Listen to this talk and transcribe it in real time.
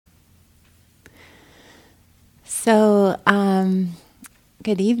Good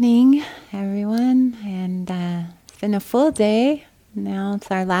evening, everyone. And it's been a full day. Now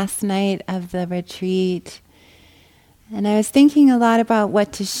it's our last night of the retreat. And I was thinking a lot about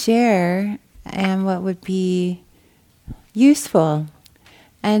what to share and what would be useful.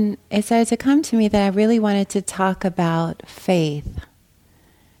 And it started to come to me that I really wanted to talk about faith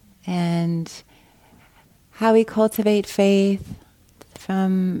and how we cultivate faith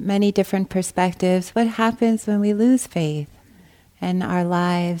from many different perspectives. What happens when we lose faith in our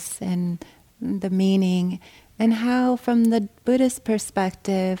lives and the meaning, and how from the Buddhist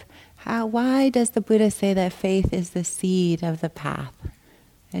perspective, why does the Buddha say that faith is the seed of the path?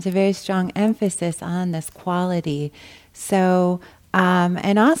 There's a very strong emphasis on this quality.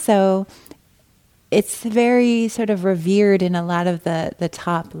 And also it's very sort of revered in a lot of the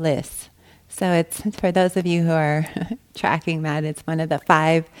top lists. So it's, for those of you who are tracking that, it's one of the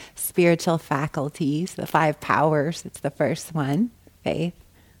 5 spiritual faculties, the 5 powers. It's the first one, faith.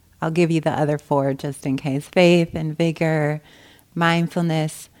 I'll give you the other 4 just in case. Faith and vigor,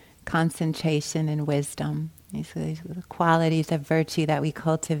 mindfulness, concentration, and wisdom. These are the qualities of virtue that we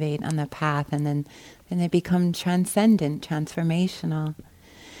cultivate on the path, and then they become transcendent, transformational.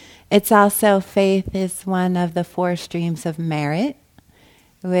 It's also, faith is one of the 4 streams of merit,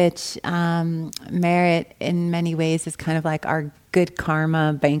 which merit in many ways is kind of like our good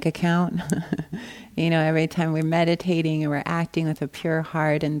karma bank account. Every time we're meditating and we're acting with a pure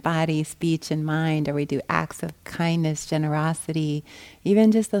heart and body, speech and mind, or we do acts of kindness, generosity,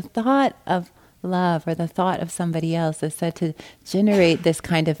 even just the thought of love or the thought of somebody else is said to generate this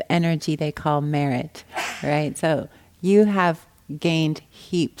kind of energy they call merit, right? So you have gained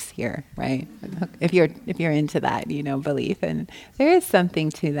heaps here, right? If you're into that, belief, and there is something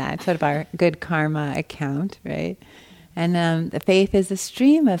to that, sort of our good karma account, right? And the faith is a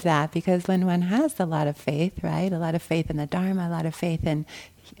stream of that, because when one has a lot of faith, right, a lot of faith in the Dharma, a lot of faith in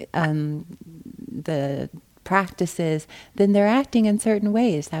the practices, then they're acting in certain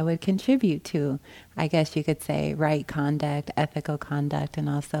ways that would contribute to, I guess you could say, right conduct, ethical conduct, and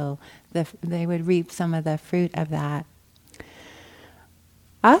also they would reap some of the fruit of that.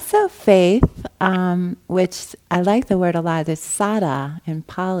 Also faith, which I like the word a lot, is sada in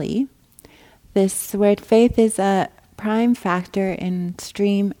Pali. This word faith is a prime factor in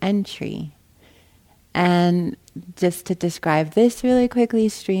stream entry. And just to describe this really quickly,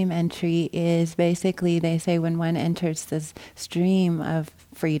 stream entry is basically, they say, when one enters this stream of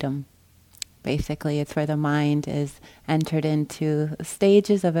freedom. Basically, it's where the mind is entered into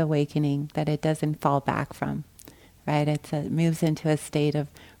stages of awakening that it doesn't fall back from. Right? It moves into a state of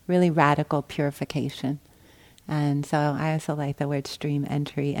really radical purification. And so I also like the word stream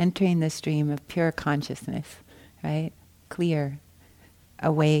entry, entering the stream of pure consciousness, right? Clear,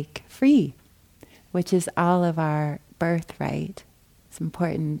 awake, free, which is all of our birthright. It's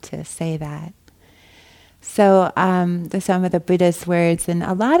important to say that. So some of the Buddha's words, and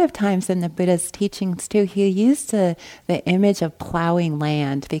a lot of times in the Buddha's teachings too, he used the image of plowing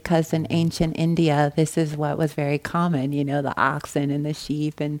land, because in ancient India, this is what was very common, the oxen and the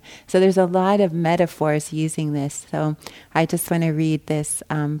sheep. And so there's a lot of metaphors using this. So I just want to read this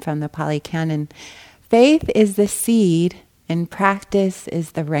from the Pali Canon. Faith is the seed, and practice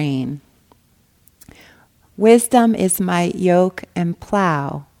is the rain. Wisdom is my yoke and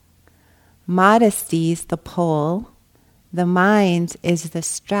plow. Modesty's the pole, the mind is the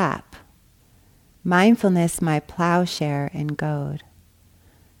strap, mindfulness my plowshare and goad.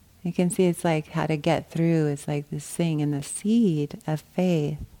 You can see it's like how to get through, it's like this thing in the seed of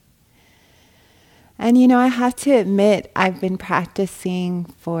faith. And I have to admit, I've been practicing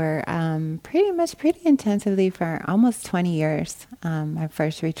for pretty intensively for almost 20 years. My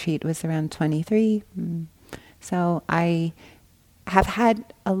first retreat was around 23. So I have had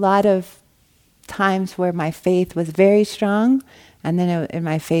a lot of times where my faith was very strong, and then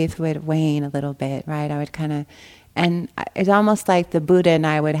my faith would wane a little bit, right? I would kind of, and it's almost like the Buddha and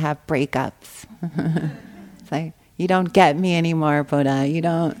I would have breakups. It's like, you don't get me anymore,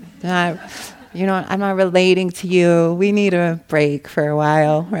 Buddha. I'm not relating to you. We need a break for a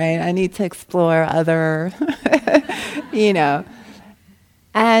while, right? I need to explore other,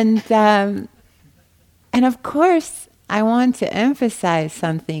 And of course, I want to emphasize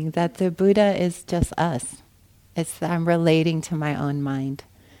something, that the Buddha is just us. I'm relating to my own mind.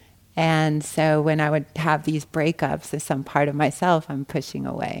 And so when I would have these breakups, there's some part of myself I'm pushing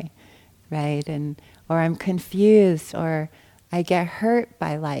away, right? Or I'm confused, or I get hurt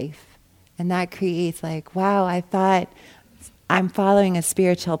by life. And that creates like, wow, I thought I'm following a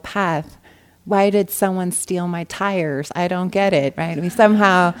spiritual path. Why did someone steal my tires? I don't get it, right? We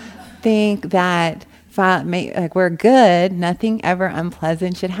somehow think that like we're good, nothing ever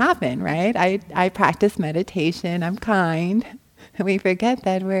unpleasant should happen, right? I practice meditation, I'm kind. We forget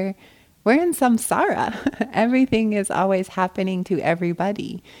that we're in samsara. Everything is always happening to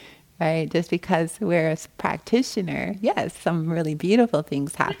everybody, right? Just because we're a practitioner, yes, some really beautiful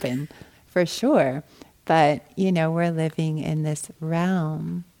things happen for sure. But, we're living in this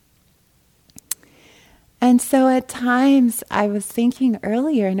realm. And so at times I was thinking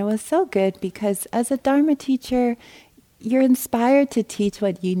earlier, and it was so good because as a Dharma teacher, you're inspired to teach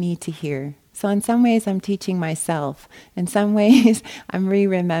what you need to hear. So in some ways I'm teaching myself. In some ways I'm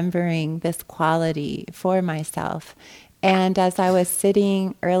re-remembering this quality for myself. And as I was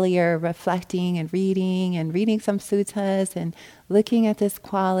sitting earlier reflecting and reading some suttas and looking at this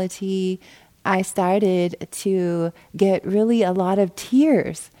quality, I started to get really a lot of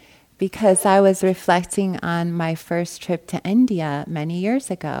tears because I was reflecting on my first trip to India many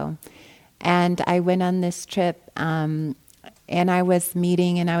years ago. And I went on this trip and I was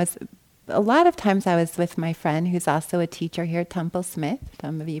meeting, and a lot of times I was with my friend who's also a teacher here, Temple Smith.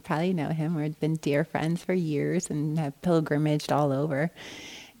 Some of you probably know him. We've been dear friends for years and have pilgrimaged all over.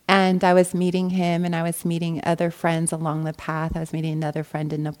 And I was meeting him, and I was meeting other friends along the path. I was meeting another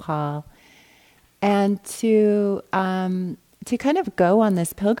friend in Nepal. And to kind of go on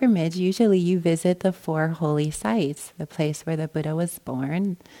this pilgrimage, usually you visit the 4 holy sites: the place where the Buddha was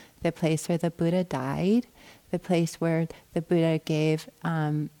born, the place where the Buddha died, the place where the Buddha gave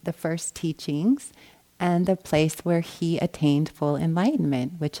the first teachings, and the place where he attained full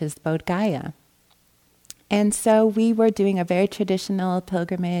enlightenment, which is Bodh Gaya. And so we were doing a very traditional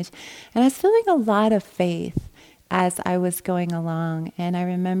pilgrimage, and I was feeling a lot of faith as I was going along. And I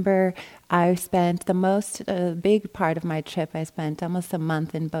remember I spent the big part of my trip, I spent almost a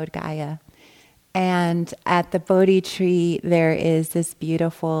month in Bodh Gaya. And at the Bodhi tree, there is this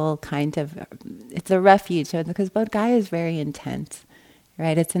beautiful it's a refuge, because Bodh Gaya is very intense,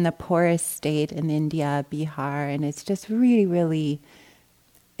 right? It's in the poorest state in India, Bihar, and it's just really, really,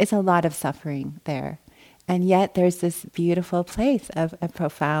 it's a lot of suffering there. And yet there's this beautiful place of a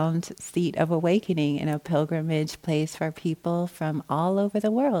profound seat of awakening, and a pilgrimage place for people from all over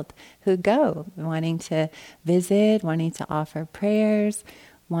the world who go, wanting to visit, wanting to offer prayers,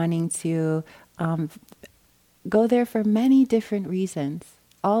 wanting to go there for many different reasons.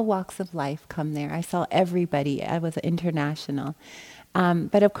 All walks of life come there. I saw everybody. I was international.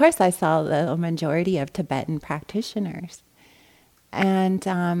 But of course I saw the majority of Tibetan practitioners.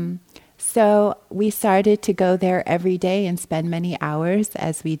 And so we started to go there every day and spend many hours,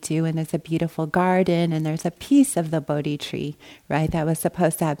 as we do, and there's a beautiful garden, and there's a piece of the Bodhi tree, right, that was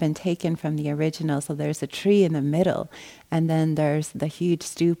supposed to have been taken from the original. So there's a tree in the middle, and then there's the huge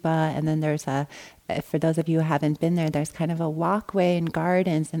stupa, and then there's for those of you who haven't been there, there's kind of a walkway and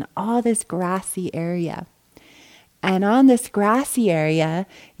gardens and all this grassy area. And on this grassy area,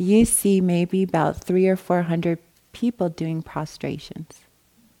 you see maybe about 300 or 400 people doing prostrations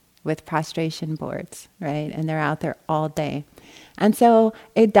with prostration boards, right? And they're out there all day. And so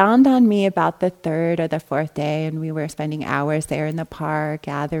it dawned on me about the 3rd or the 4th day, and we were spending hours there in the park,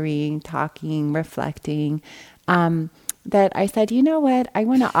 gathering, talking, reflecting, that I said, you know what? I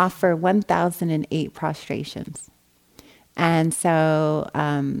want to offer 1,008 prostrations. And so,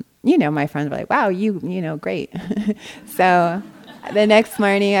 my friends were like, wow, great. So the next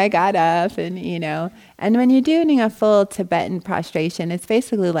morning I got up and when you're doing a full Tibetan prostration, it's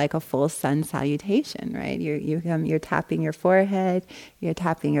basically like a full sun salutation, right? You're tapping your forehead, you're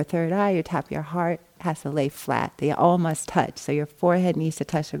tapping your third eye, you're tapping your heart has to lay flat. They all must touch. So your forehead needs to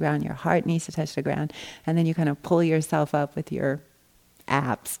touch the ground, your heart needs to touch the ground, and then you kind of pull yourself up with your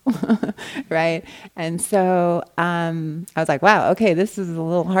abs, right? And so I was like, wow, okay, this is a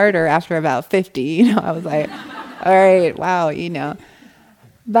little harder after about 50. I was like, all right, wow,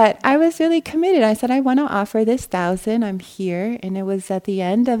 But I was really committed. I said, I want to offer this 1,000. I'm here. And it was at the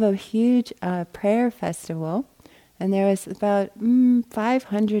end of a huge prayer festival. And there was about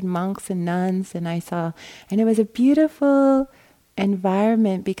 500 monks and nuns. And it was a beautiful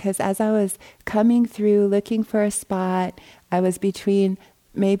environment, because as I was coming through looking for a spot, I was between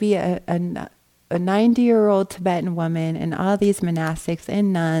maybe a 90-year-old Tibetan woman and all these monastics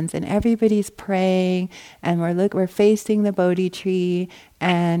and nuns, and everybody's praying, and we're facing the Bodhi tree,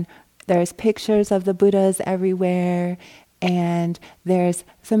 and there's pictures of the Buddhas everywhere, and there's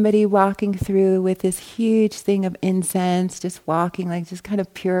somebody walking through with this huge thing of incense, just walking, like just kind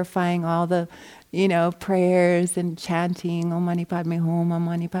of purifying all the prayers and chanting Om Mani Padme Hum, Om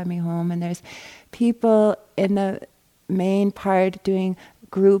Mani Padme Hum, and there's people in the main part doing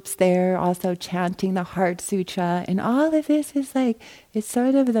groups there also chanting the Heart Sutra, and all of this is like, it's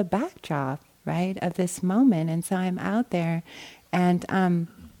sort of the backdrop, right, of this moment. And so I'm out there, and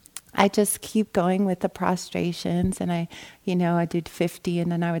I just keep going with the prostrations, and I did 50,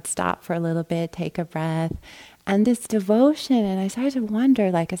 and then I would stop for a little bit, take a breath, and this devotion. And I started to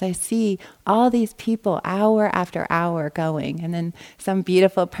wonder, like, as I see all these people hour after hour going, and then some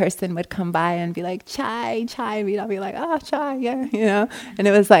beautiful person would come by and be like, chai, chai, and I'll be like, oh, chai, yeah, and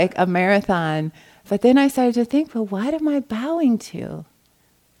it was like a marathon. But then I started to think, well, what am I bowing to?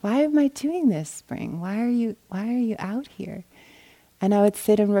 Why am I doing this, Spring? Why are you out here? And I would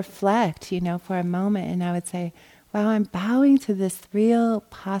sit and reflect, for a moment, and I would say, wow, I'm bowing to this real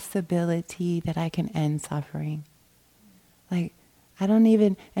possibility that I can end suffering. Like, I don't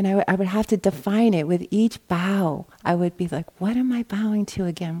even, and I would have to define it with each bow. I would be like, what am I bowing to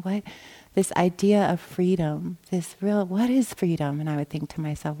again? This idea of freedom, what is freedom? And I would think to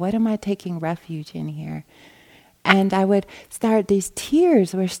myself, what am I taking refuge in here? And I would these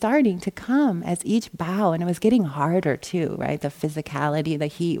tears were starting to come as each bow, and it was getting harder too, right? The physicality, the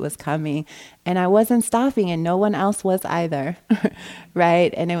heat was coming, and I wasn't stopping, and no one else was either,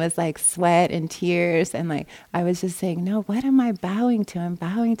 right? And it was like sweat and tears, and like I was just saying, no, what am I bowing to? I'm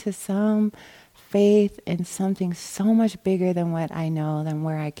bowing to some faith in something so much bigger than what I know, than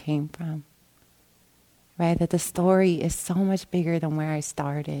where I came from, right? That the story is so much bigger than where I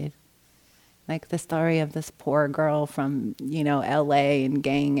started. Like the story of this poor girl from, LA and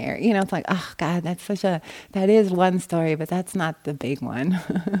gang area. It's like, oh God, that is one story, but that's not the big one.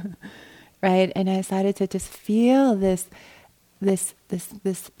 Right? And I started to just feel this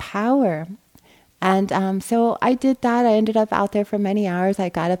power. And so I did that. I ended up out there for many hours. I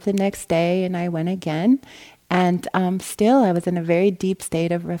got up the next day and I went again. And still I was in a very deep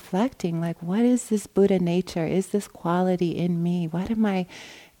state of reflecting, like, what is this Buddha nature? Is this quality in me?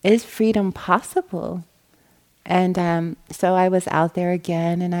 Is freedom possible? And so I was out there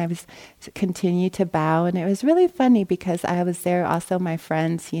again, and I was continued to bow, and it was really funny because I was there also. My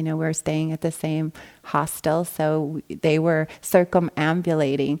friends, were staying at the same hostel, so they were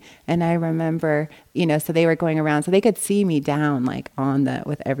circumambulating, and I remember, so they were going around, so they could see me down like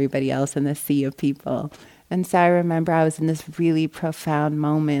with everybody else in the sea of people. And so I remember I was in this really profound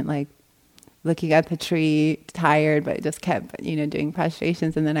moment, like looking at the tree, tired, but just kept, doing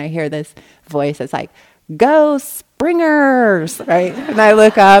prostrations. And then I hear this voice that's like, go Springers, right? And I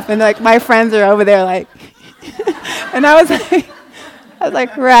look up and like my friends are over there like, and I was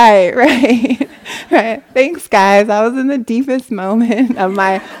like, right. Thanks guys. I was in the deepest moment of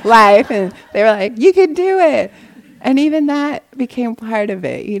my life and they were like, you could do it. And even that became part of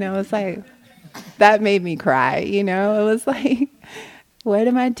it, it was like, that made me cry, it was like, what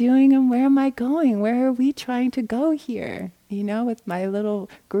am I doing and where am I going? Where are we trying to go here? With my little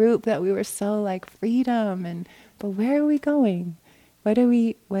group that we were so like freedom, but where are we going? What are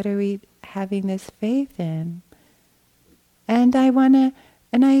we having this faith in? And I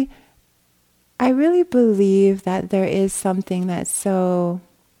really believe that there is something that's so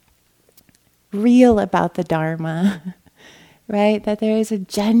real about the Dharma, right? That there is a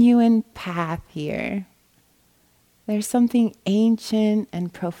genuine path here. There's something ancient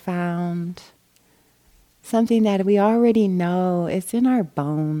and profound, something that we already know is in our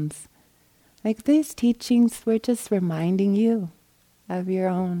bones. Like these teachings, we're just reminding you of your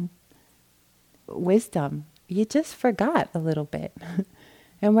own wisdom. You just forgot a little bit.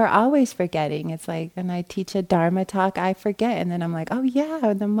 And we're always forgetting. It's like when I teach a Dharma talk, I forget. And then I'm like, oh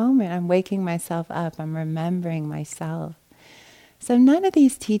yeah, in the moment I'm waking myself up. I'm remembering myself. So none of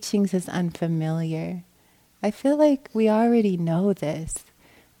these teachings is unfamiliar. I feel like we already know this.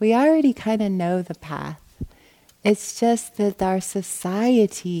 We already kind of know the path. It's just that our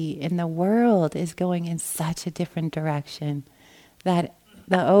society in the world is going in such a different direction that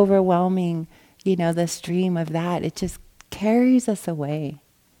the overwhelming, the stream of that, it just carries us away,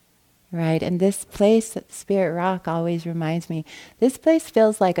 right? And this place, Spirit Rock, always reminds me, this place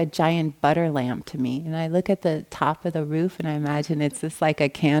feels like a giant butter lamp to me. And I look at the top of the roof and I imagine it's just like a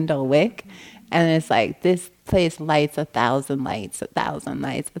candle wick. And it's like this place lights 1,000 lights, 1,000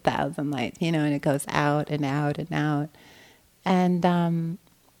 lights, 1,000 lights, and it goes out and out and out. And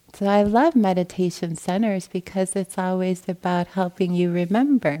so I love meditation centers because it's always about helping you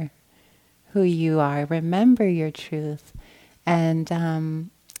remember who you are, remember your truth. And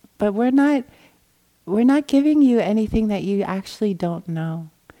but we're not giving you anything that you actually don't know.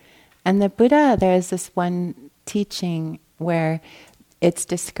 And the Buddha, there's this one teaching where it's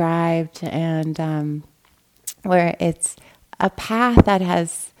described and where it's a path that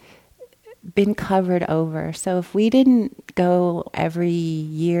has been covered over. So if we didn't go every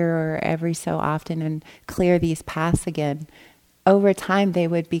year or every so often and clear these paths again, over time they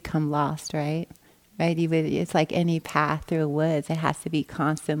would become lost, right? Right? It's like any path through the woods. It has to be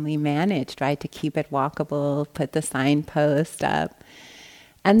constantly managed, right? To keep it walkable, put the signpost up.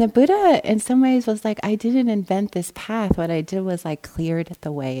 And the Buddha, in some ways, was like, I didn't invent this path. What I did was I cleared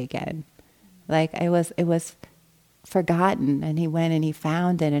the way again. Like it was forgotten, and he went and he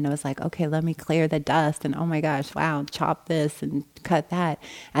found it, and it was like, okay, let me clear the dust, and oh my gosh, wow, chop this and cut that,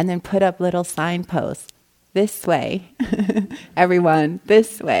 and then put up little signposts, this way, everyone,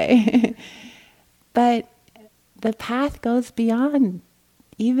 this way. But the path goes beyond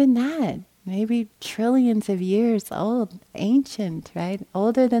even that, maybe trillions of years old, ancient, right?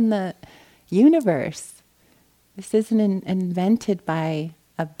 Older than the universe. This isn't invented by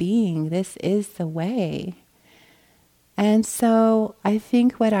a being. This is the way. And so I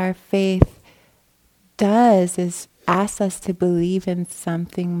think what our faith does is ask us to believe in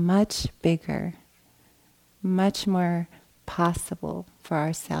something much bigger, much more possible for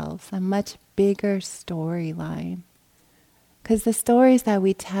ourselves, a much bigger storyline. Because the stories that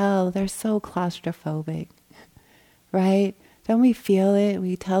we tell, they're so claustrophobic, right? Don't we feel it?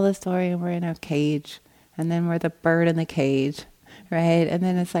 We tell a story and we're in a cage, and then we're the bird in the cage, right? And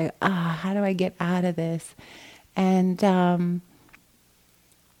then it's like, how do I get out of this? And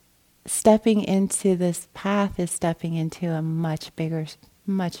stepping into this path is stepping into a much bigger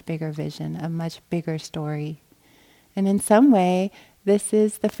vision, a much bigger story. And in some way, this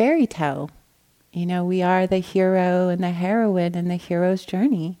is the fairy tale. You know, we are the hero and the heroine in the hero's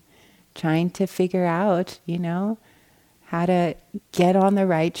journey, trying to figure out, you know, how to get on the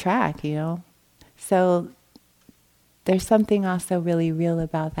right track, you know. So there's something also really real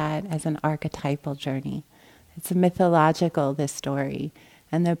about that as an archetypal journey. It's mythological, this story.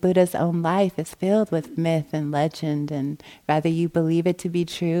 And the Buddha's own life is filled with myth and legend, and whether you believe it to be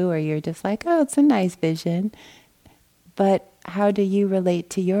true or you're just like, oh, it's a nice vision. But how do you relate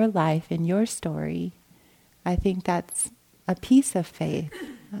to your life and your story? I think that's a piece of faith,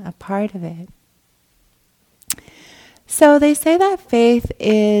 a part of it. So they say that faith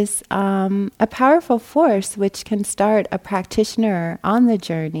is a powerful force which can start a practitioner on the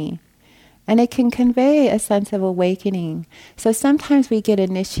journey. And it can convey a sense of awakening. So sometimes we get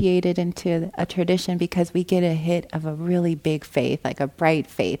initiated into a tradition because we get a hit of a really big faith, like a bright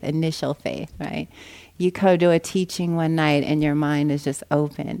faith, initial faith, right? You go to a teaching one night and your mind is just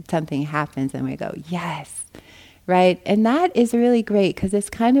open. Something happens and we go, yes, right? And that is really great because this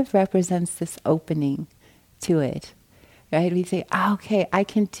kind of represents this opening to it, right? We say, okay, I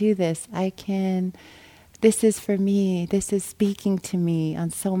can do this. This is for me. This is speaking to me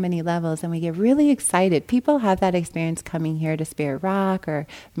on so many levels. And we get really excited. People have that experience coming here to Spirit Rock or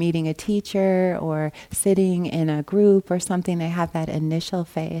meeting a teacher or sitting in a group or something. They have that initial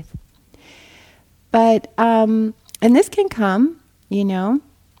faith. But, and this can come, you know,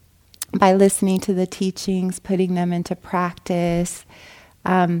 by listening to the teachings, putting them into practice.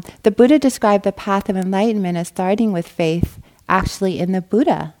 The Buddha described the path of enlightenment as starting with faith actually in the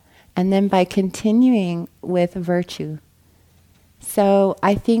Buddha, and then by continuing with virtue. So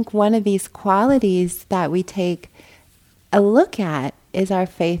I think one of these qualities that we take a look at is our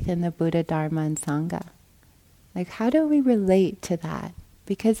faith in the Buddha, Dharma, and Sangha. Like, how do we relate to that?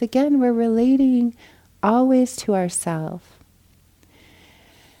 Because again, we're relating always to ourselves.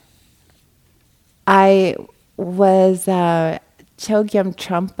 I was Chogyam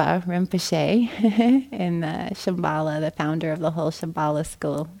Trungpa Rinpoche in Shambhala, the founder of the whole Shambhala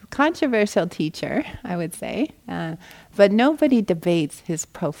school. Controversial teacher, I would say. But nobody debates his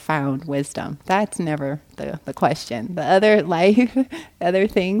profound wisdom. That's never the question. The other life, other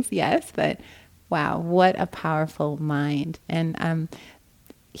things, yes, but wow, what a powerful mind. And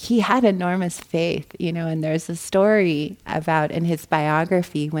he had enormous faith, you know, and there's a story about in his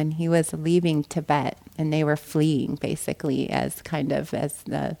biography when he was leaving Tibet and they were fleeing basically as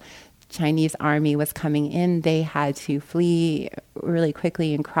the Chinese army was coming in, they had to flee really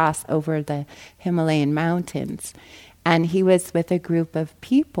quickly and cross over the Himalayan mountains. And he was with a group of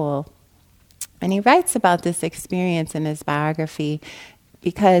people, and he writes about this experience in his biography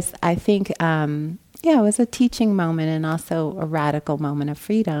because I think it was a teaching moment and also a radical moment of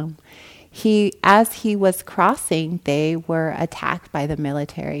freedom. As he was crossing, they were attacked by the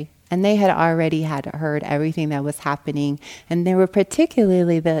military. And they had already heard everything that was happening. And they were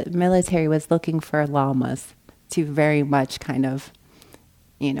particularly, the military was looking for lamas to very much kind of,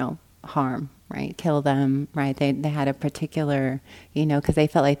 you know, harm, right? Kill them, right? They had a particular, you know, because they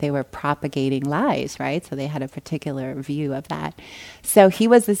felt like they were propagating lies, right? So they had a particular view of that. So he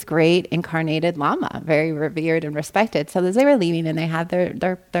was this great incarnated lama, very revered and respected. So as they were leaving and they had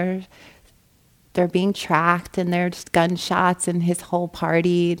their they're being tracked, and there's gunshots, and his whole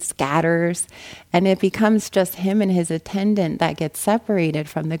party scatters, and it becomes just him and his attendant that gets separated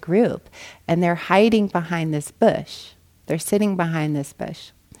from the group, and they're hiding behind this bush. They're sitting behind this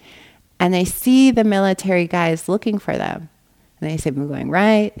bush, and they see the military guys looking for them, and they see them going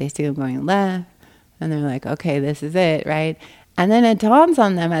right, they see them going left, and they're like, okay, this is it, right? And then it dawns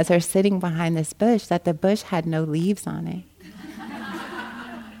on them as they're sitting behind this bush that the bush had no leaves on it.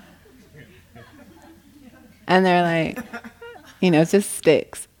 And they're like, it's just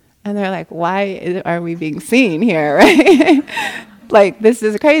sticks. And they're like, why are we being seen here, right? Like, this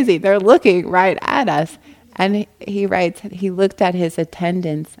is crazy. They're looking right at us. And he writes, he looked at his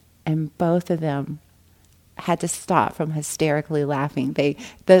attendants, and both of them had to stop from hysterically laughing.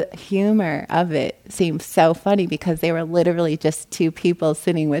 The humor of it seemed so funny because they were literally just two people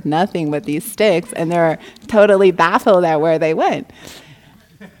sitting with nothing but these sticks, and they were totally baffled at where they went.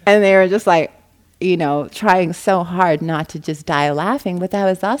 And they were just like, trying so hard not to just die laughing, but that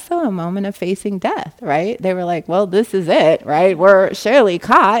was also a moment of facing death, right? They were like, well, this is it, right? We're surely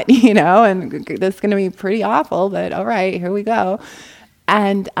caught, and this is going to be pretty awful, but all right, here we go.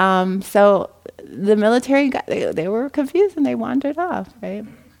 And so the military, they were confused, and they wandered off, right?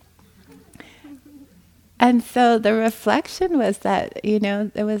 And so the reflection was that,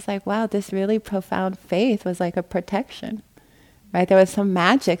 it was like, wow, this really profound faith was like a protection. Right, there was some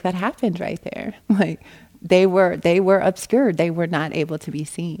magic that happened right there. Like they were obscured; they were not able to be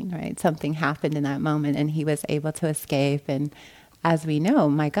seen. Right, something happened in that moment, and he was able to escape. And as we know,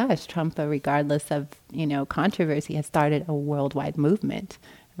 my gosh, Trump, regardless of controversy, has started a worldwide movement.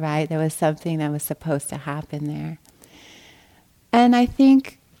 Right, there was something that was supposed to happen there. And I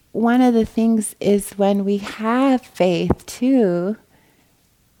think one of the things is when we have faith too,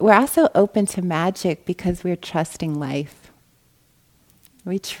 we're also open to magic because we're trusting life.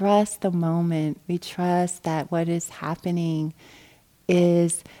 We trust the moment. We trust that what is happening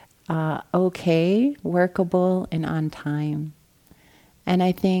is okay, workable, and on time. And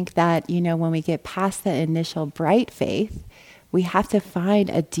I think that, when we get past the initial bright faith, we have to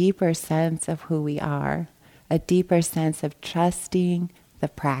find a deeper sense of who we are, a deeper sense of trusting the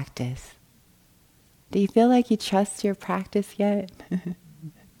practice. Do you feel like you trust your practice yet?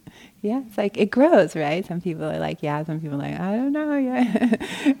 Yeah, it's like it grows, right? Some people are like, yeah, some people are like, I don't know yet,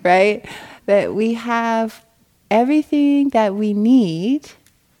 right? That we have everything that we need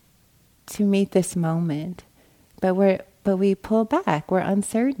to meet this moment, but we pull back. We're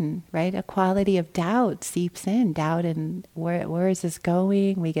uncertain, right? A quality of doubt seeps in. Doubt and where is this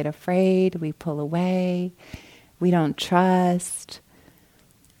going? We get afraid. We pull away. We don't trust.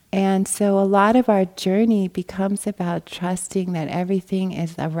 And so a lot of our journey becomes about trusting that everything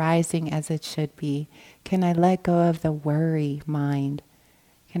is arising as it should be. Can I let go of the worry mind?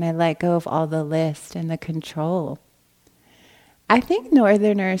 Can I let go of all the list and the control? I think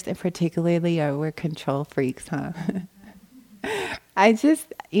Northerners particularly we're control freaks, huh? I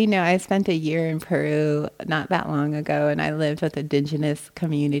spent a year in Peru not that long ago, and I lived with indigenous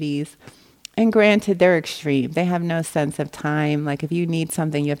communities. And granted, they're extreme. They have no sense of time. Like if you need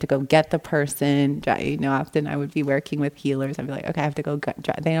something, you have to go get the person. Often I would be working with healers. I'd be like, okay, I have to go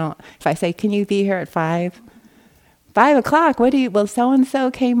they don't, if I say, can you be here at 5 o'clock? Well,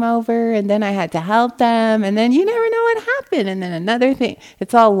 so-and-so came over, and then I had to help them. And then you never know what happened. And then another thing,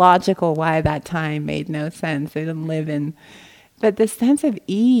 it's all logical why that time made no sense. They didn't live in, but the sense of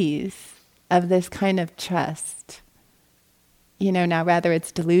ease of this kind of trust, now whether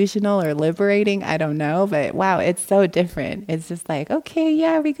it's delusional or liberating, I don't know, but wow, it's so different. It's just like, okay,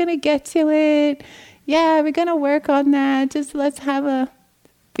 yeah, we're going to get to it. Yeah, we're going to work on that. Just let's have a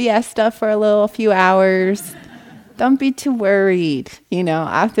fiesta for a few hours. Don't be too worried.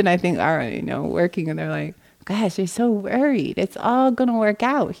 Often I think, all right, working, and they're like, gosh, you're so worried. It's all going to work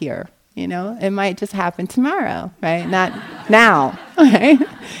out here. It might just happen tomorrow, right? Not now, right?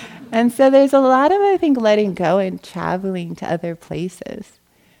 And so there's a lot of, I think, letting go and traveling to other places,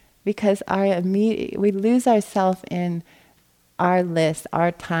 because we lose ourselves in our list,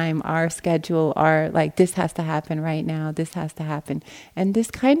 our time, our schedule, our this has to happen right now, this has to happen. And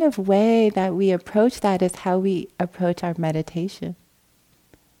this kind of way that we approach that is how we approach our meditation,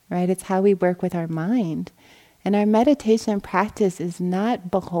 right? It's how we work with our mind. And our meditation practice is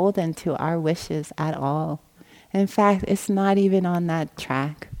not beholden to our wishes at all. In fact, it's not even on that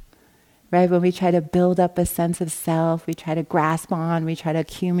track. Right? When we try to build up a sense of self, we try to grasp on, we try to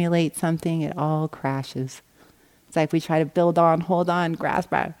accumulate something, it all crashes. It's like we try to build on, hold on,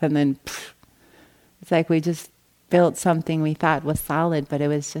 grasp on, and then it's like we just built something we thought was solid, but it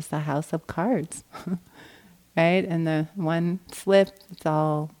was just a house of cards. Right? And the one slip, it's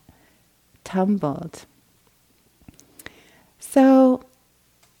all tumbled. So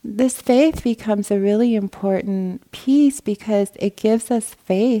this faith becomes a really important piece because it gives us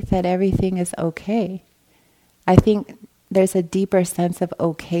faith that everything is okay. I think there's a deeper sense of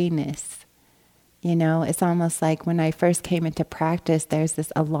okayness. You know, it's almost like when I first came into practice, there's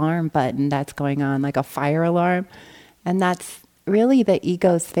this alarm button that's going on, like a fire alarm. And that's really the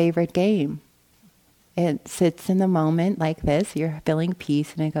ego's favorite game. It sits in the moment like this, you're feeling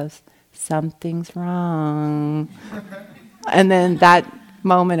peace, and it goes, something's wrong. And then that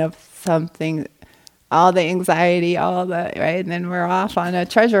moment of something, all the anxiety, all the, right? And then we're off on a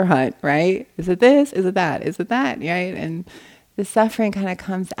treasure hunt, right? Is it this? Is it that? Is it that? Right? And the suffering kind of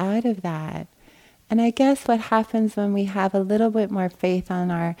comes out of that. And I guess what happens when we have a little bit more faith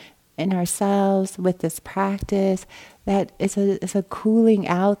in ourselves with this practice, that it's a cooling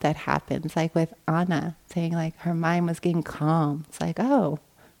out that happens, like with Anna saying like her mind was getting calm. It's like, oh,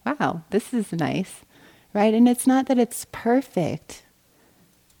 wow, this is nice, right? And it's not that it's perfect,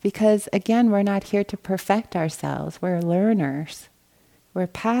 because again, we're not here to perfect ourselves. We're learners. We're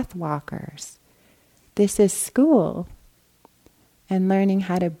path walkers. This is school. And learning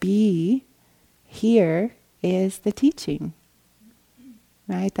how to be here is the teaching.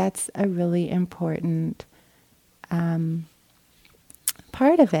 Right? That's a really important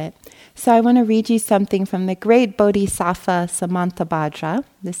part of it. So I want to read you something from the great Bodhisattva Samantabhadra.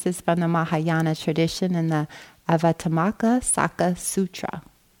 This is from the Mahayana tradition in the Avatamaka Saka Sutra.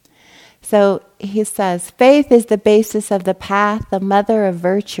 So he says, faith is the basis of the path, the mother of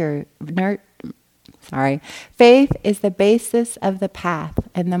virtue. Faith is the basis of the path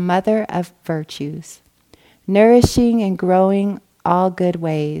and the mother of virtues, nourishing and growing all good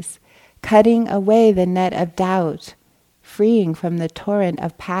ways, cutting away the net of doubt, freeing from the torrent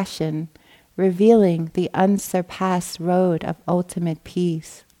of passion, revealing the unsurpassed road of ultimate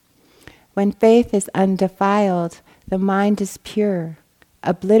peace. When faith is undefiled, the mind is pure,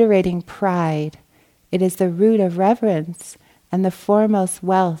 obliterating pride. It is the root of reverence and the foremost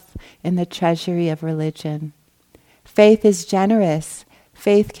wealth in the treasury of religion. Faith is generous.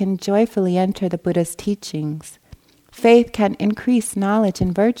 Faith can joyfully enter the Buddha's teachings. Faith can increase knowledge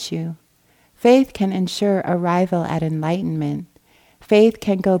and virtue. Faith can ensure arrival at enlightenment. Faith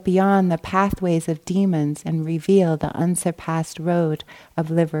can go beyond the pathways of demons and reveal the unsurpassed road of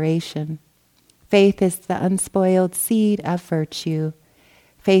liberation. Faith is the unspoiled seed of virtue.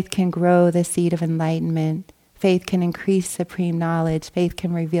 Faith can grow the seed of enlightenment. Faith can increase supreme knowledge. Faith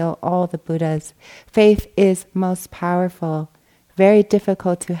can reveal all the Buddhas. Faith is most powerful, very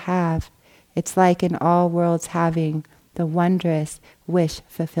difficult to have. It's like in all worlds having the wondrous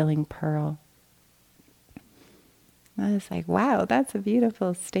wish-fulfilling pearl. I was like, wow, that's a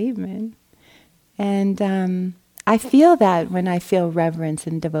beautiful statement. And I feel that when I feel reverence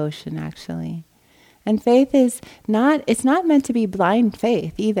and devotion, actually. And faith is not, it's not meant to be blind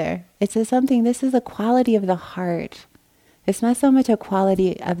faith either. It's something, this is a quality of the heart. It's not so much a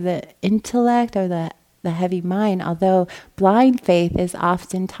quality of the intellect or the heavy mind, although blind faith is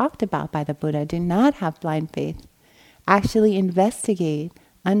often talked about by the Buddha. Do not have blind faith. Actually investigate,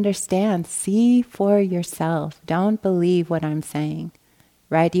 understand, see for yourself. Don't believe what I'm saying.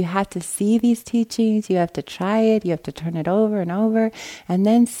 Right? You have to see these teachings, you have to try it, you have to turn it over and over, and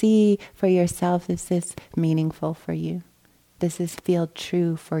then see for yourself, is this meaningful for you? Does this feel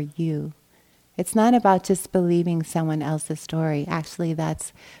true for you? It's not about just believing someone else's story. Actually,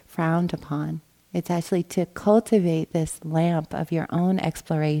 that's frowned upon. It's actually to cultivate this lamp of your own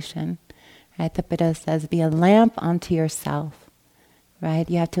exploration. Right? The Buddha says, be a lamp unto yourself. Right?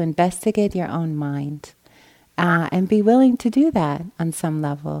 You have to investigate your own mind. And be willing to do that on some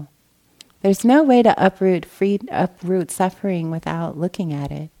level. There's no way to uproot suffering without looking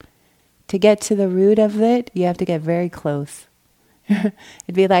at it. To get to the root of it, you have to get very close. It'd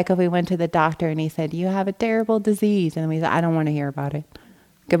be like if we went to the doctor and he said, you have a terrible disease. And we said, I don't want to hear about it.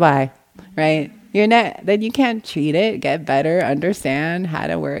 Goodbye. Right? Then you can't treat it, get better, understand how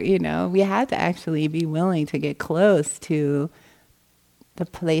to work. We had to actually be willing to get close to the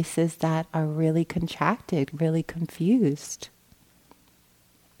places that are really contracted, really confused.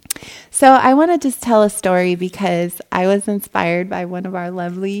 So I want to just tell a story because I was inspired by one of our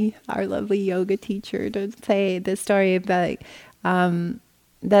lovely yoga teacher to say this story about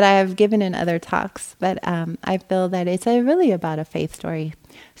that I have given in other talks, but I feel that it's really about a faith story.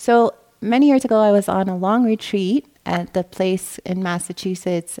 So many years ago, I was on a long retreat at the place in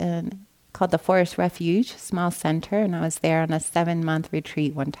Massachusetts and called the Forest Refuge, small center, and I was there on a 7-month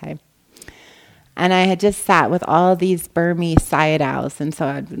retreat one time. And I had just sat with all these Burmese Sayadaws, and so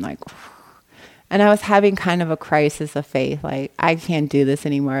I'd been like, And I was having kind of a crisis of faith. Like, I can't do this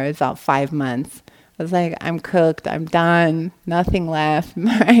anymore. It was about 5 months. I was like, I'm cooked. I'm done. Nothing left,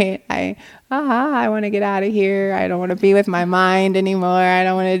 right? I want to get out of here. I don't want to be with my mind anymore. I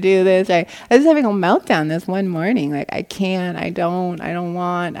don't want to do this. I was having a meltdown this one morning. Like, I can't. I don't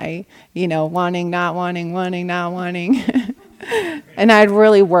want. Wanting, not wanting, wanting, not wanting. And I'd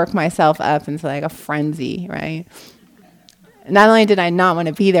really work myself up into like a frenzy, right? Not only did I not want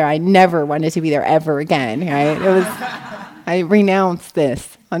to be there, I never wanted to be there ever again, right? I renounced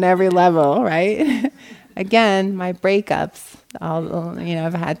this on every level, right? Again, my breakups,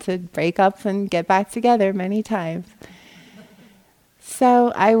 I've had to break up and get back together many times.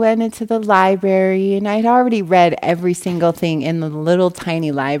 So I went into the library, and I'd already read every single thing in the little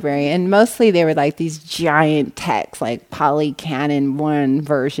tiny library. And mostly they were like these giant texts, like Poly Canon 1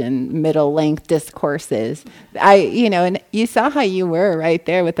 version, middle length discourses. And you saw how you were right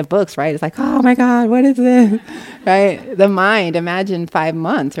there with the books, right? It's like, oh my God, what is this? Right? The mind, imagine 5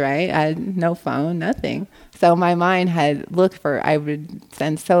 months, right? I had no phone, nothing. So my mind had I would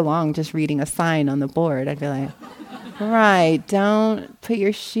spend so long just reading a sign on the board. I'd be like, right, don't put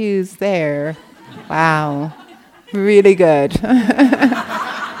your shoes there. Wow, really good.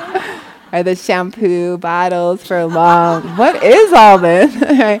 Or the shampoo bottles for long. What is all this?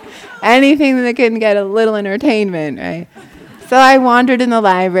 Right? Anything that can get a little entertainment, right? So I wandered in the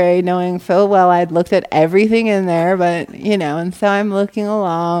library knowing full well I'd looked at everything in there, but, and so I'm looking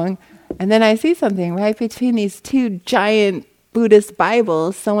along. And then I see something right between these two giant Buddhist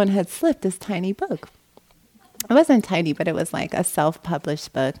Bibles. Someone had slipped this tiny book. It wasn't tiny, but it was like a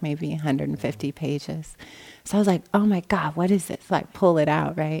self-published book, maybe 150 pages. So I was like, oh my God, what is this? So I pull it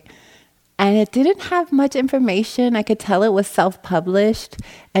out, right? And it didn't have much information. I could tell it was self-published.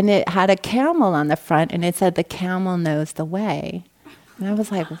 And it had a camel on the front, and it said, the camel knows the way. And I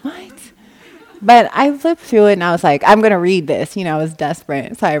was like, what? But I flipped through it, and I was like, I'm going to read this. I was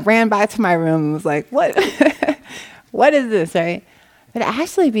desperate. So I ran back to my room and was like, what? What is this, right? But it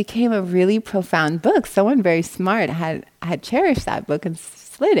actually became a really profound book. Someone very smart had cherished that book and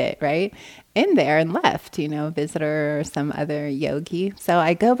slid it, right, in there and left, a visitor or some other yogi. So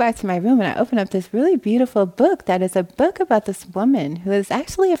I go back to my room and I open up this really beautiful book that is a book about this woman who is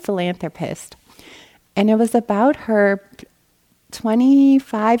actually a philanthropist. And it was about her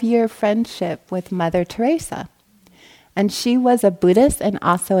 25-year friendship with Mother Teresa. And she was a Buddhist and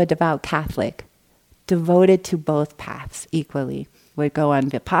also a devout Catholic, devoted to both paths equally. Would go on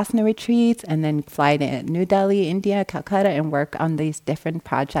Vipassana retreats and then fly to New Delhi, India, Calcutta, and work on these different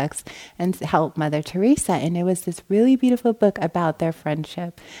projects and help Mother Teresa. And it was this really beautiful book about their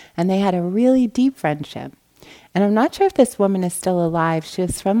friendship. And they had a really deep friendship. And I'm not sure if this woman is still alive. She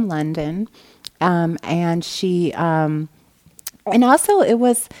was from London. And also it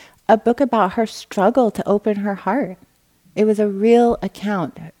was a book about her struggle to open her heart. It was a real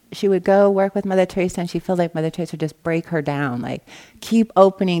account. She would go work with Mother Teresa, and she felt like Mother Teresa would just break her down, like keep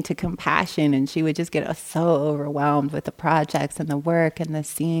opening to compassion. And she would just get so overwhelmed with the projects and the work and the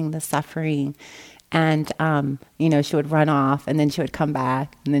seeing the suffering. And, she would run off, and then she would come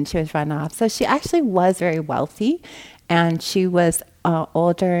back, and then she would run off. So she actually was very wealthy, and she was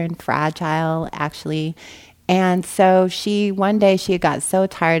older and fragile, actually. And so one day she got so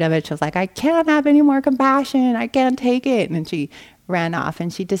tired of it. She was like, I can't have any more compassion. I can't take it. And she ran off,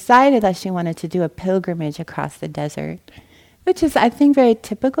 and she decided that she wanted to do a pilgrimage across the desert, which is, I think, very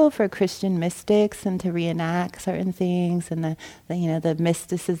typical for Christian mystics, and to reenact certain things, and the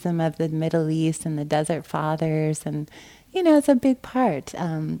mysticism of the Middle East and the Desert Fathers. And, it's a big part.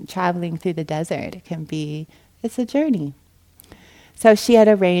 Traveling through the desert, it's a journey. So she had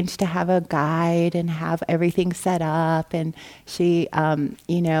arranged to have a guide and have everything set up, and she, and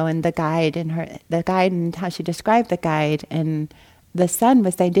the guide and how she described the guide and the son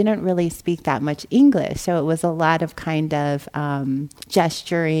was, they didn't really speak that much English. So it was a lot of kind of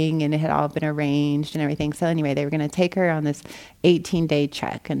gesturing, and it had all been arranged and everything. So anyway, they were going to take her on this 18-day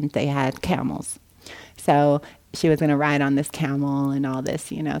trek, and they had camels. So she was going to ride on this camel and all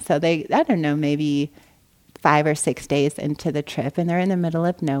this, So they, I don't know, maybe 5 or 6 days into the trip, and they're in the middle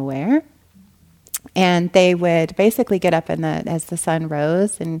of nowhere. And they would basically get up as the sun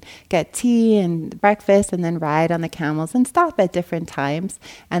rose and get tea and breakfast, and then ride on the camels and stop at different times.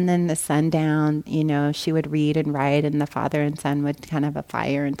 And then the sundown, she would read and write, and the father and son would kind of have a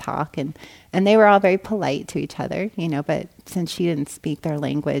fire and talk. And they were all very polite to each other, but since she didn't speak their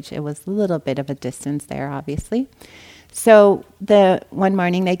language, it was a little bit of a distance there, obviously. So one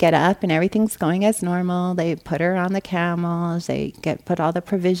morning they get up and everything's going as normal. They put her on the camels. They put all the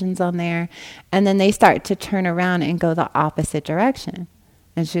provisions on there. And then they start to turn around and go the opposite direction.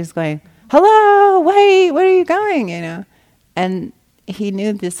 And she's going, hello, wait, where are you going? And he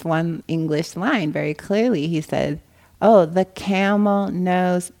knew this one English line very clearly. He said, oh, the camel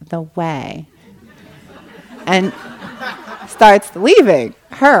knows the way. And starts leaving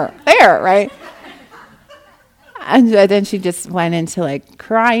her there, right? And then she just went into like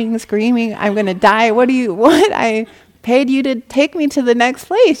crying, screaming, I'm going to die. What? I paid you to take me to the next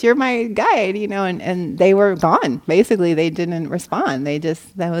place. You're my guide, and they were gone. Basically, they didn't respond. That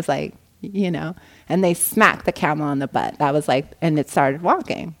was like, and they smacked the camel on the butt. That was like, and it started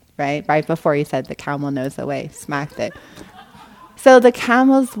walking, right? Right before he said the camel knows the way, smacked it. So the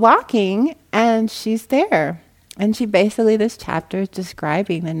camel's walking and she's there. And this chapter is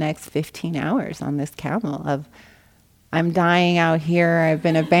describing the next 15 hours on this camel of, I'm dying out here, I've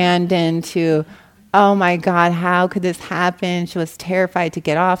been abandoned, to, oh my God, how could this happen? She was terrified to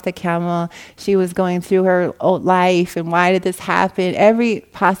get off the camel. She was going through her old life, and why did this happen? Every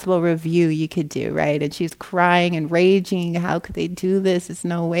possible review you could do, right? And she's crying and raging, how could they do this? There's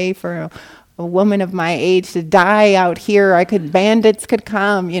no way for a woman of my age to die out here. Bandits could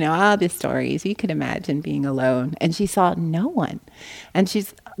come, all these stories. You could imagine being alone. And she saw no one. And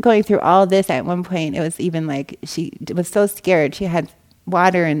she's going through all this. At one point, it was even like she was so scared. She had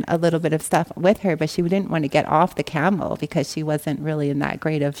water and a little bit of stuff with her, but she didn't want to get off the camel because she wasn't really in that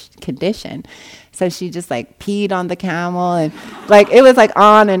great of condition. So she just like peed on the camel, and like it was like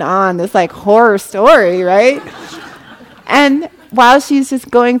on and on, this like horror story, right? And while she's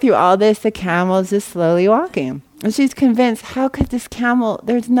just going through all this, the camel is just slowly walking. And she's convinced, how could this camel,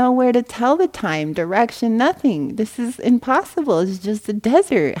 there's nowhere to tell the time, direction, nothing. This is impossible. It's just a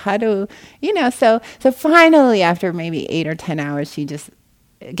desert. So finally, after maybe 8 or 10 hours, she just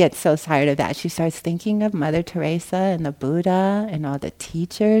gets so tired of that. She starts thinking of Mother Teresa and the Buddha and all the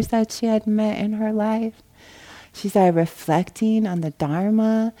teachers that she had met in her life. She started reflecting on the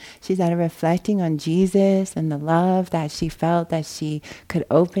Dharma. She started reflecting on Jesus and the love that she felt that she could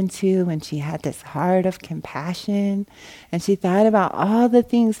open to when she had this heart of compassion. And she thought about all the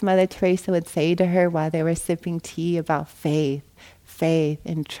things Mother Teresa would say to her while they were sipping tea about faith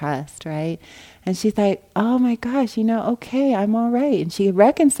and trust, right? And she's like, oh my gosh, okay, I'm all right. And she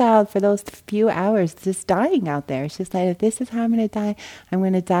reconciled for those few hours just dying out there. She's like, if this is how I'm going to die, I'm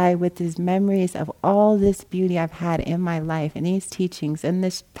going to die with these memories of all this beauty I've had in my life, and these teachings, in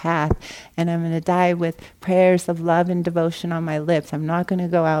this path. And I'm going to die with prayers of love and devotion on my lips. I'm not going to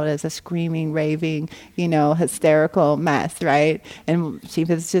go out as a screaming, raving, hysterical mess, right? And she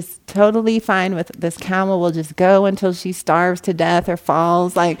was just totally fine with this camel will just go until she starves to death or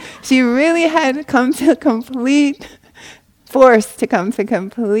falls. Like, she really had come to complete letting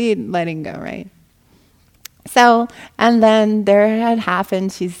go, right? So, and then there had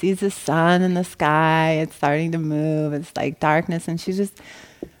happened, she sees the sun in the sky, it's starting to move, it's like darkness, and she's just,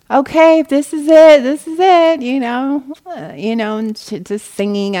 okay, this is it, and she just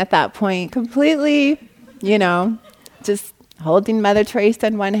singing at that point, completely, just holding Mother Teresa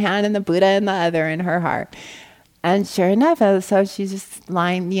in one hand and the Buddha in the other in her heart. And sure enough, so she's just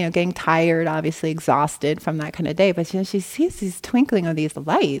lying, getting tired, obviously exhausted from that kind of day. But she sees these twinkling of these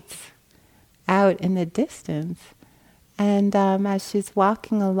lights out in the distance. And as she's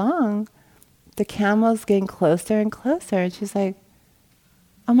walking along, the camel's getting closer and closer. And she's like,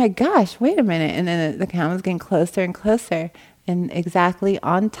 oh my gosh, wait a minute. And then the camel's getting closer and closer. And exactly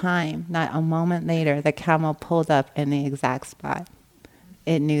on time, not a moment later, the camel pulled up in the exact spot.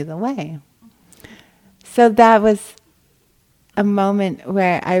 It knew the way. So that was a moment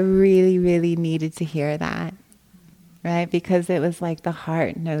where I really, really needed to hear that, right? Because it was like the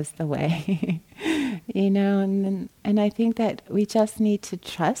heart knows the way, and I think that we just need to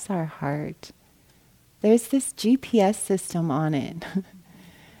trust our heart. There's this GPS system on it.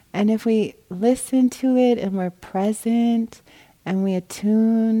 And if we listen to it and we're present and we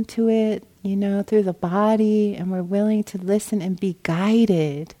attune to it, through the body, and we're willing to listen and be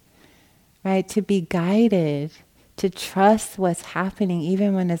guided, right? To be guided, to trust what's happening,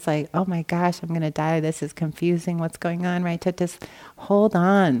 even when it's like, oh my gosh, I'm going to die. This is confusing. What's going on, right? To just hold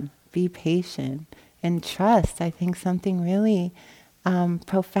on, be patient, and trust. I think something really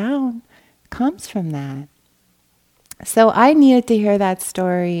profound comes from that. So I needed to hear that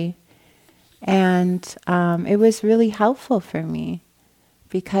story, and it was really helpful for me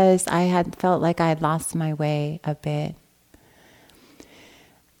because I had felt like I had lost my way a bit.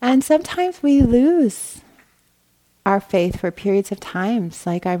 And sometimes we lose our faith for periods of times.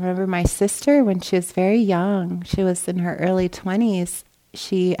 Like I remember my sister when she was very young, she was in her early 20s,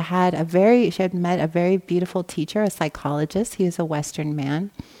 she had met a very beautiful teacher, a psychologist. He was a Western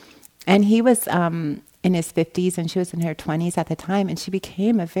man. And he was in his 50s and she was in her 20s at the time, and she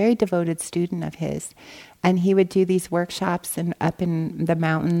became a very devoted student of his. And he would do these workshops up in the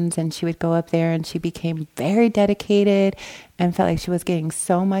mountains, and she would go up there, and she became very dedicated and felt like she was getting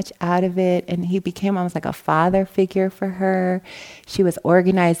so much out of it. And he became almost like a father figure for her. She was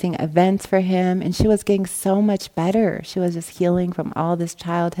organizing events for him, and she was getting so much better. She was just healing from all this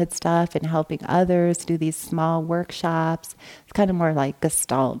childhood stuff and helping others do these small workshops. It's kind of more like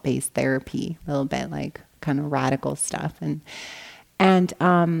Gestalt-based therapy, a little bit like kind of radical stuff. And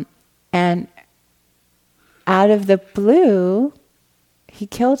out of the blue, he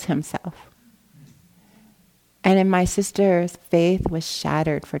killed himself. And then my sister's faith was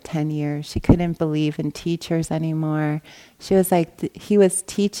shattered for 10 years. She couldn't believe in teachers anymore. She was like, he was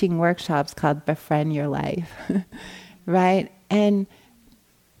teaching workshops called Befriend Your Life, right? And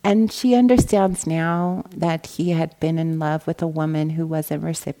she understands now that he had been in love with a woman who wasn't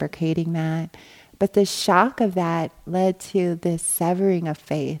reciprocating that. But the shock of that led to this severing of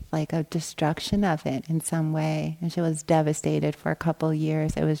faith, like a destruction of it in some way. And she was devastated for a couple of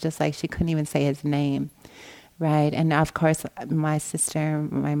years. It was just like she couldn't even say his name, right? And of course, my sister,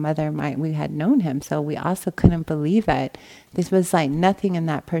 my mother, we had known him, so we also couldn't believe that this was like nothing in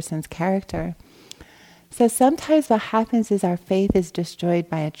that person's character. So sometimes what happens is our faith is destroyed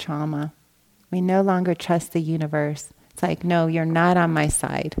by a trauma. We no longer trust the universe. It's like, no, you're not on my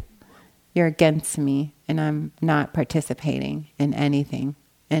side. You're against me, and I'm not participating in anything,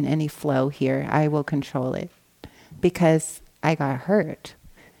 in any flow here. I will control it because I got hurt,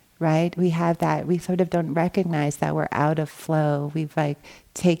 right? We have that. We sort of don't recognize that we're out of flow. We've like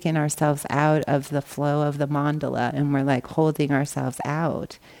taken ourselves out of the flow of the mandala, and we're like holding ourselves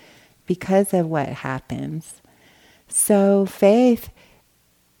out because of what happens. So faith,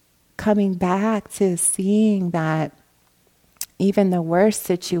 coming back to seeing that even the worst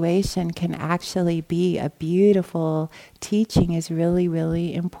situation can actually be a beautiful teaching, is really,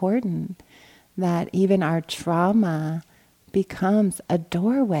 really important. That even our trauma becomes a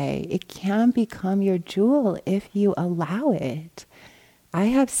doorway. It can become your jewel if you allow it. I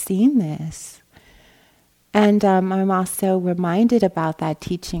have seen this. And I'm also reminded about that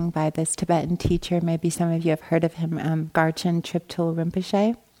teaching by this Tibetan teacher. Maybe some of you have heard of him, Garchen Triptul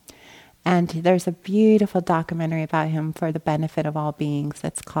Rinpoche. And there's a beautiful documentary about him, For the Benefit of All Beings,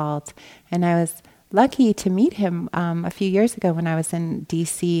 that's called. And I was lucky to meet him a few years ago when I was in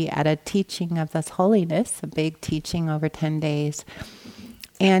DC at a teaching of this holiness, a big teaching over 10 days.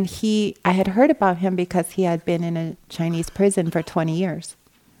 And I had heard about him because he had been in a Chinese prison for 20 years.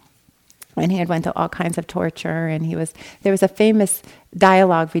 And he had went to all kinds of torture, and there was a famous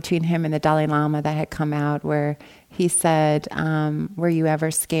dialogue between him and the Dalai Lama that had come out where he said, were you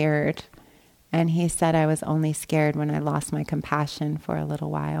ever scared? And he said, I was only scared when I lost my compassion for a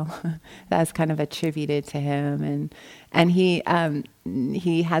little while. That's kind of attributed to him. And he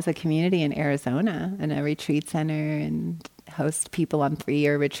has a community in Arizona and a retreat center and hosts people on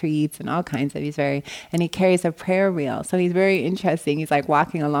 3-year retreats and all kinds of, and he carries a prayer wheel. So he's very interesting. He's like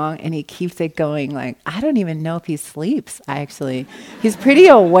walking along and he keeps it going. Like, I don't even know if he sleeps, actually. He's pretty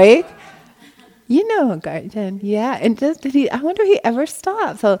awake. You know, Garden, yeah. And I wonder if he ever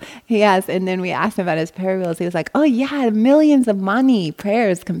stops. So he has, and then we asked him about his prayer wheels. He was like, oh yeah, millions of money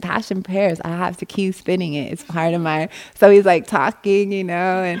prayers, compassion prayers. I have to keep spinning it. It's part of my, so he's like talking,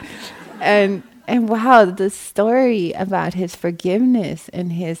 and wow, the story about his forgiveness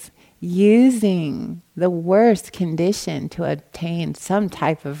and his using the worst condition to attain some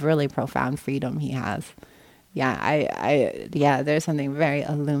type of really profound freedom he has. Yeah, there's something very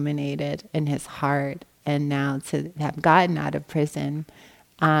illuminated in his heart, and now to have gotten out of prison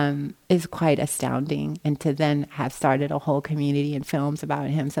is quite astounding, and to then have started a whole community and films about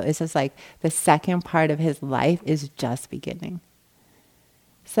him. So it's just like the second part of his life is just beginning.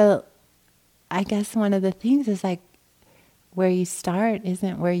 So I guess one of the things is like where you start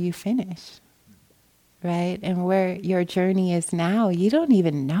isn't where you finish, right? And where your journey is now, you don't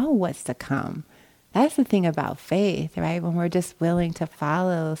even know what's to come. That's the thing about faith, right? When we're just willing to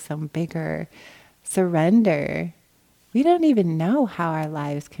follow some bigger surrender, we don't even know how our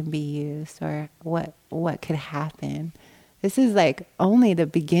lives can be used or what could happen. This is like only the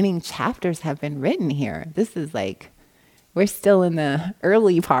beginning chapters have been written here. This is like, we're still in the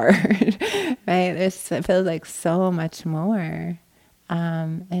early part, right? It feels like so much more.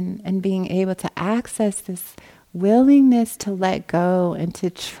 And being able to access this willingness to let go and to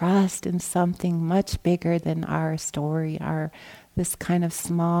trust in something much bigger than our story, this kind of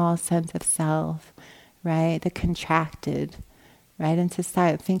small sense of self, right? The contracted, right? And to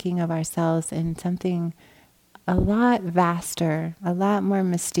start thinking of ourselves in something a lot vaster, a lot more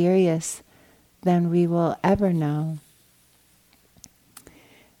mysterious than we will ever know.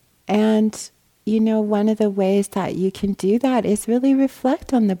 And, one of the ways that you can do that is really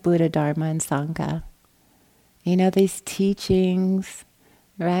reflect on the Buddha, Dharma, and Sangha. These teachings,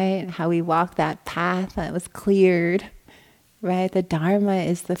 right? How we walk that path that was cleared, right? The Dharma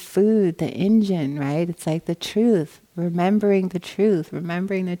is the food, the engine, right? It's like the truth, remembering the truth,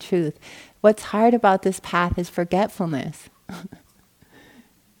 remembering the truth. What's hard about this path is forgetfulness.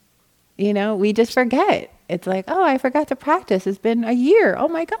 We just forget. It's like, oh, I forgot to practice. It's been a year. Oh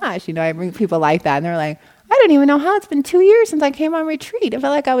my gosh. I bring people like that and they're like, I don't even know how it's been 2 years since I came on retreat. I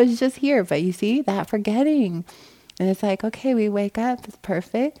felt like I was just here. But you see, that forgetting. And it's like, okay, we wake up, it's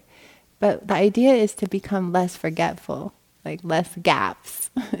perfect. But the idea is to become less forgetful, like less gaps.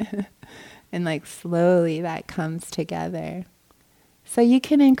 And like slowly that comes together. So you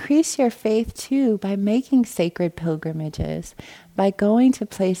can increase your faith too by making sacred pilgrimages, by going to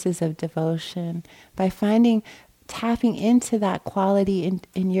places of devotion, by tapping into that quality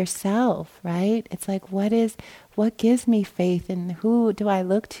in yourself, right? It's like, what gives me faith, and who do I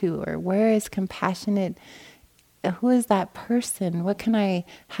look to, or where is compassionate, who is that person?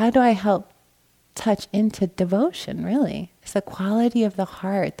 How do I help touch into devotion, really? It's the quality of the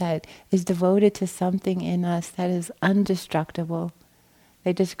heart that is devoted to something in us that is indestructible.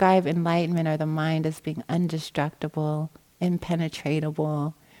 They describe enlightenment or the mind as being indestructible,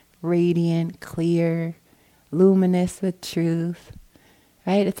 impenetrable, radiant, clear, luminous with truth,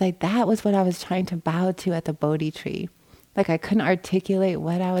 right? It's like that was what I was trying to bow to at the Bodhi tree. Like I couldn't articulate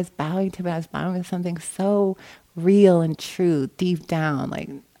what I was bowing to, but I was bowing to something so real and true deep down. Like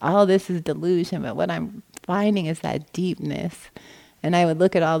all this is delusion, but what I'm finding is that deepness. And I would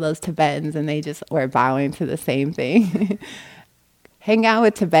look at all those Tibetans and they just were bowing to the same thing. Hang out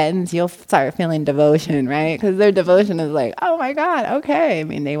with Tibetans, you'll start feeling devotion, right? Because their devotion is like, oh my God, okay. I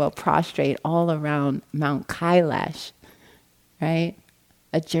mean, they will prostrate all around Mount Kailash, right?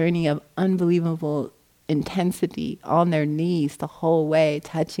 A journey of unbelievable intensity on their knees the whole way,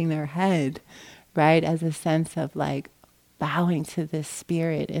 touching their head, right? As a sense of like bowing to this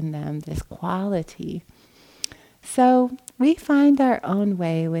spirit in them, this quality. So we find our own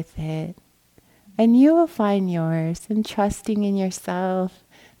way with it. And you will find yours, and trusting in yourself.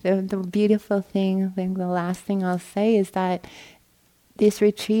 The beautiful thing, the last thing I'll say is that this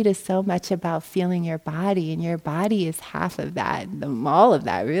retreat is so much about feeling your body, and your body is half of that. All of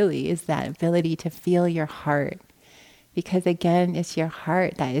that really is that ability to feel your heart. Because again, it's your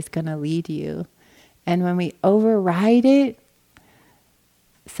heart that is going to lead you. And when we override it,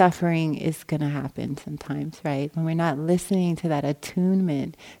 suffering is going to happen sometimes, right? When we're not listening to that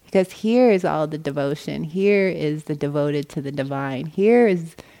attunement. Because here is all the devotion. Here is the devoted to the divine. Here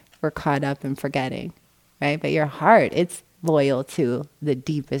is we're caught up in forgetting, right? But your heart, it's loyal to the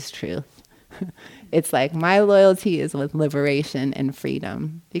deepest truth. It's like my loyalty is with liberation and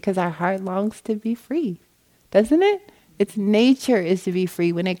freedom. Because our heart longs to be free, doesn't it? Its nature is to be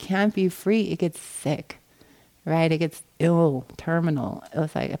free. When it can't be free, it gets sick. Right? It gets ill, terminal.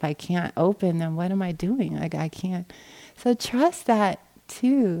 It's like, if I can't open, then what am I doing? Like, I can't. So trust that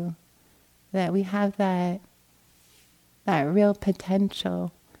too, that we have that real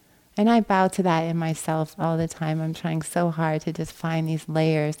potential. And I bow to that in myself all the time. I'm trying so hard to just find these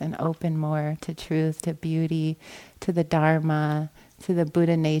layers and open more to truth, to beauty, to the Dharma, to the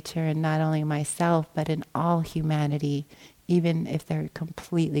Buddha nature, and not only myself, but in all humanity, even if they're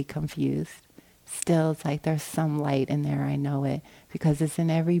completely confused. Still, it's like there's some light in there, I know it, because it's in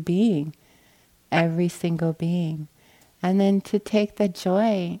every being, every single being. And then to take the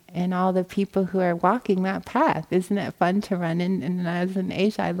joy in all the people who are walking that path. Isn't it fun to run in? And I was in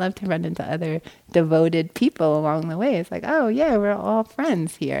Asia, I love to run into other devoted people along the way. It's like, oh yeah, we're all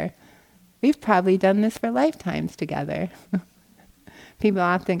friends here. We've probably done this for lifetimes together. People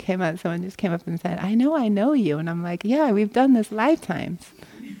often someone just came up and said, I know you. And I'm like, yeah, we've done this lifetimes.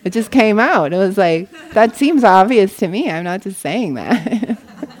 It just came out. It was like, that seems obvious to me. I'm not just saying that.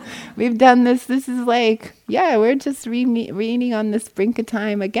 We've done this. This is like, yeah, we're just reading on this brink of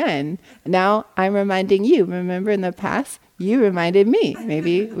time again. Now I'm reminding you. Remember in the past, you reminded me.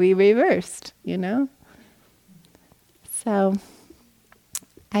 Maybe we reversed, So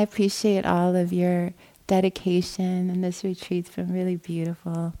I appreciate all of your dedication, and this retreat's been really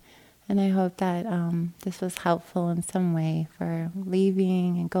beautiful. And I hope that this was helpful in some way for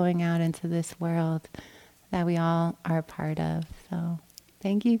leaving and going out into this world that we all are a part of. So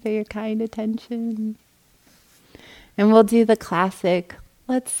thank you for your kind attention. And we'll do the classic,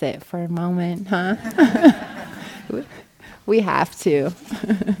 let's sit for a moment, huh? We have to.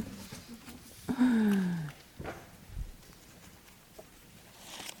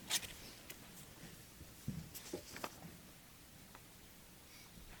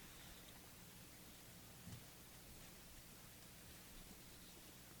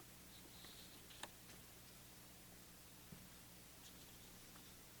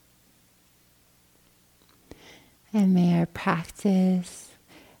 And may our practice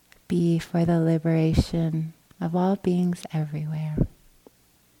be for the liberation of all beings everywhere.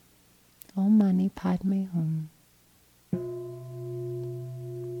 Om Mani Padme Hum.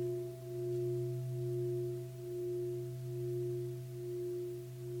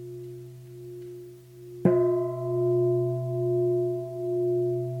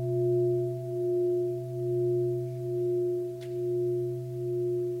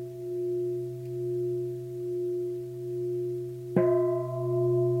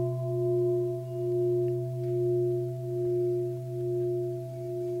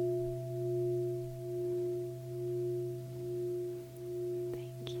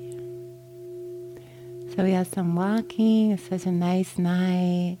 So we have some walking, it's such a nice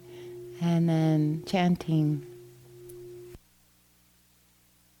night, and then chanting.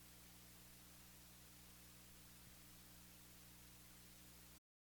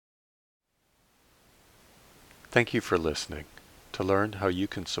 Thank you for listening. To learn how you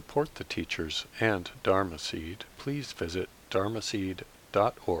can support the teachers and Dharma Seed, please visit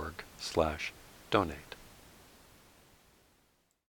dharmaseed.org/donate.